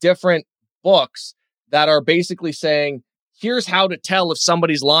of these different books that are basically saying, here's how to tell if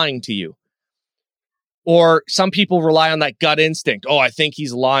somebody's lying to you. Or some people rely on that gut instinct. Oh, I think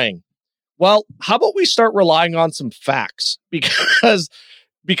he's lying. Well, how about we start relying on some facts? Because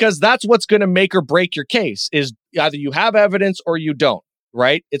that's what's going to make or break your case, is either you have evidence or you don't,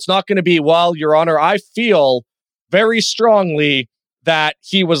 right? It's not going to be, well, Your Honor, I feel very strongly that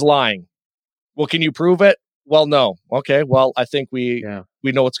he was lying. Well, can you prove it? Well, no. Okay, well, I think we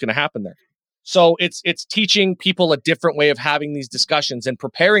know what's going to happen there. So it's teaching people a different way of having these discussions and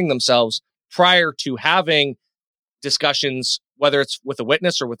preparing themselves prior to having discussions, whether it's with a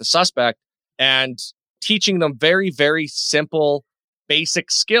witness or with a suspect, and teaching them very, very simple, basic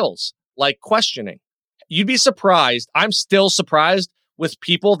skills like questioning. You'd be surprised. I'm still surprised with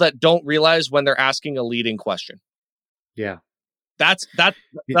people that don't realize when they're asking a leading question. Yeah. That's got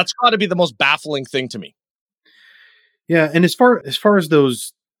to be the most baffling thing to me. Yeah, and as far as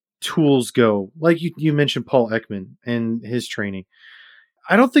those tools go, like you mentioned Paul Ekman and his training,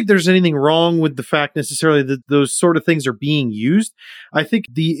 I don't think there's anything wrong with the fact necessarily that those sort of things are being used. I think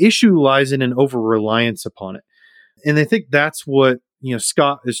the issue lies in an over-reliance upon it. And I think that's what,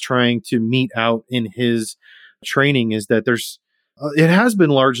 Scott is trying to mete out in his training, is that it has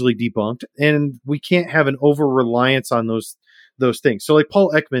been largely debunked, and we can't have an over-reliance on those things. So like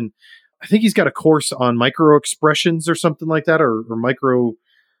Paul Ekman, I think he's got a course on micro expressions or something like that, or micro,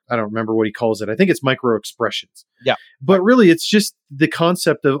 I don't remember what he calls it. I think it's micro expressions. Yeah. But really, it's just the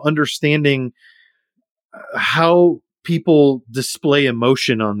concept of understanding how people display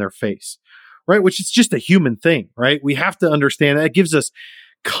emotion on their face, right? Which is just a human thing, right? We have to understand that. It gives us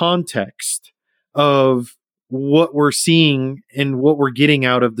context of what we're seeing and what we're getting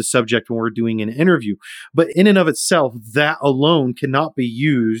out of the subject when we're doing an interview. But in and of itself, that alone cannot be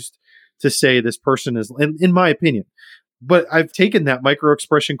used to say this person is, in my opinion, But I've taken that micro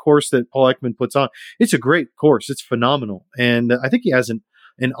expression course that Paul Ekman puts on. It's a great course. It's phenomenal. And I think he has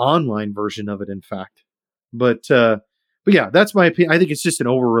an online version of it, in fact. But yeah, that's my opinion. I think it's just an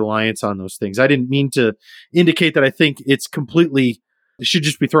over-reliance on those things. I didn't mean to indicate that I think it should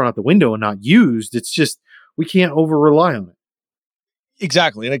just be thrown out the window and not used. It's just, we can't over-rely on it.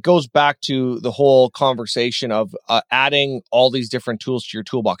 Exactly. And it goes back to the whole conversation of adding all these different tools to your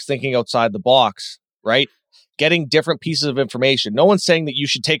toolbox, thinking outside the box, right? Getting different pieces of information. No one's saying that you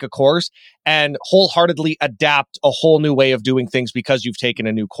should take a course and wholeheartedly adapt a whole new way of doing things because you've taken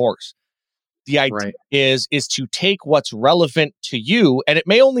a new course. The idea is to take what's relevant to you, and it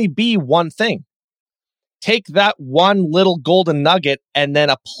may only be one thing. Take that one little golden nugget and then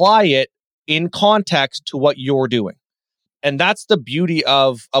apply it in context to what you're doing. And that's the beauty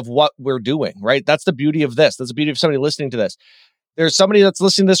of what we're doing, right? That's the beauty of this. That's the beauty of somebody listening to this. There's somebody that's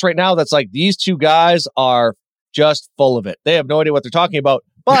listening to this right now that's like, these two guys are just full of it. They have no idea what they're talking about.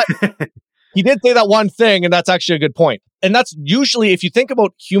 But he did say that one thing, and that's actually a good point. And that's usually, if you think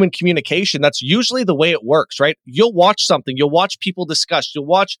about human communication, that's usually the way it works, right? You'll watch something, you'll watch people discuss, you'll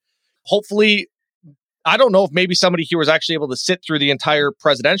watch, hopefully, I don't know if maybe somebody here was actually able to sit through the entire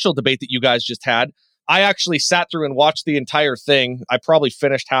presidential debate that you guys just had. I actually sat through and watched the entire thing. I probably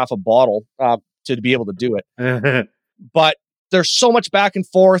finished half a bottle to be able to do it. But there's so much back and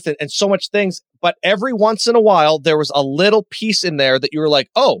forth and so much things. But every once in a while, there was a little piece in there that you were like,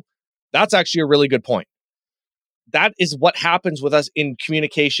 oh, that's actually a really good point. That is what happens with us in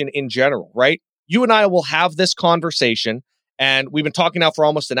communication in general, right? You and I will have this conversation, and we've been talking now for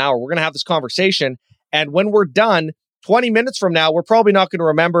almost an hour. We're going to have this conversation. And when we're done, 20 minutes from now, we're probably not going to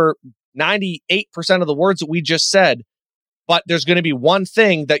remember 98% of the words that we just said, but there's going to be one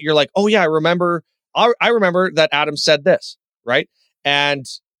thing that you're like, oh yeah, I remember that Adam said this, right? And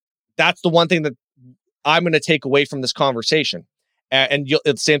that's the one thing that I'm going to take away from this conversation. And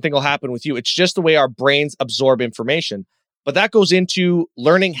the same thing will happen with you. It's just the way our brains absorb information. But that goes into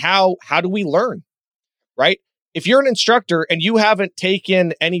learning how do we learn, right? If you're an instructor and you haven't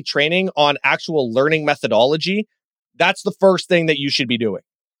taken any training on actual learning methodology, that's the first thing that you should be doing.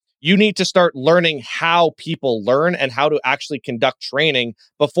 You need to start learning how people learn and how to actually conduct training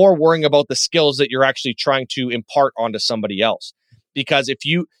before worrying about the skills that you're actually trying to impart onto somebody else. Because if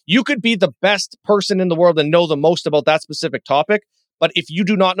you could be the best person in the world and know the most about that specific topic, but if you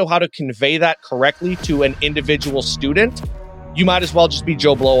do not know how to convey that correctly to an individual student, you might as well just be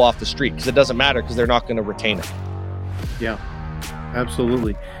Joe Blow off the street, because it doesn't matter, because they're not going to retain it. Yeah,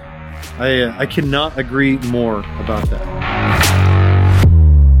 absolutely. I cannot agree more about that.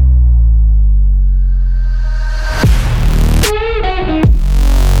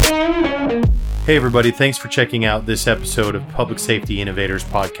 Hey everybody, thanks for checking out this episode of Public Safety Innovators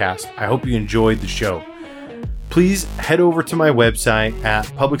Podcast. I hope you enjoyed the show. Please head over to my website at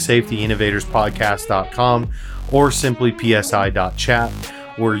publicsafetyinnovatorspodcast.com or simply psi.chat,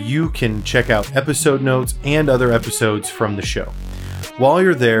 where you can check out episode notes and other episodes from the show. While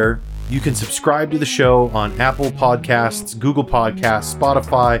you're there, you can subscribe to the show on Apple Podcasts, Google Podcasts,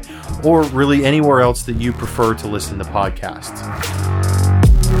 Spotify, or really anywhere else that you prefer to listen to podcasts.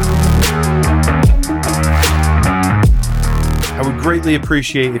 I would greatly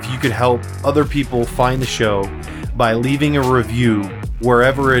appreciate if you could help other people find the show by leaving a review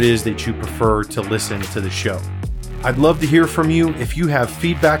wherever it is that you prefer to listen to the show. I'd love to hear from you if you have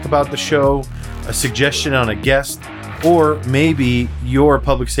feedback about the show, a suggestion on a guest, or maybe you're a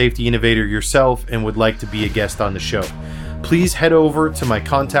public safety innovator yourself and would like to be a guest on the show. Please head over to my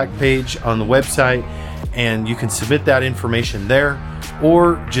contact page on the website and you can submit that information there,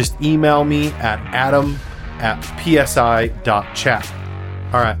 or just email me at adam@psi.chat.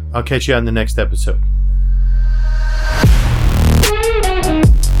 All right, I'll catch you on the next episode.